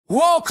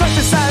Woke up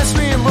beside a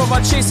screaming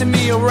robot chasing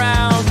me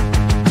around.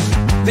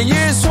 The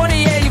year's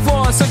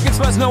 2084, circuits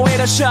was no way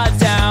to shut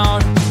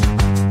down.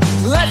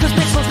 Life is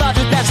pixels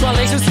larger, that's why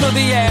lasers fill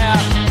the air.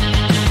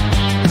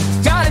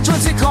 Got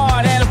intrinsic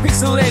heart and a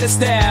pixelated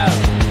stare.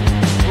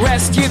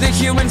 Rescue the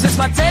humans, it's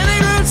my daily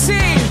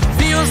routine.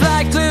 Feels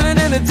like living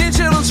in a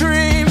digital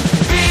dream.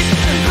 Beat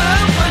and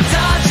boom, but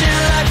dodging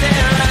left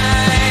and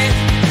right.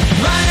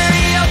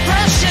 Binary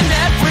oppression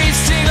every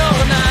single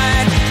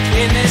night.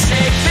 In this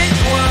 8-bit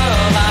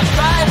world, I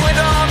fight with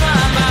all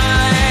my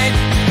might.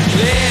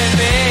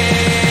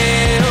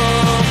 Living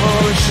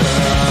emotions,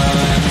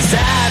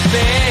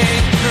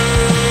 zapping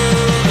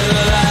through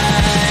the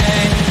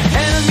light.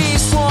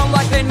 Enemies swarm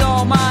like they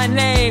know my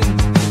name.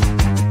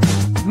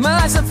 My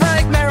life's a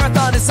frantic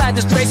marathon inside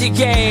this crazy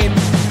game.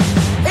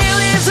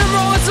 Aliens and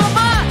robots on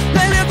my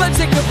planet, but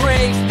take a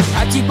break.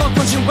 I keep on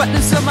pushing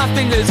buttons till my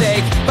fingers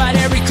ache.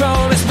 Binary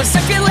code is my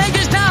second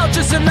language now.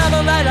 Just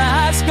another night of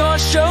high score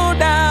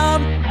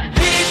showdown.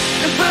 Beat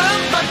and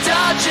boom, but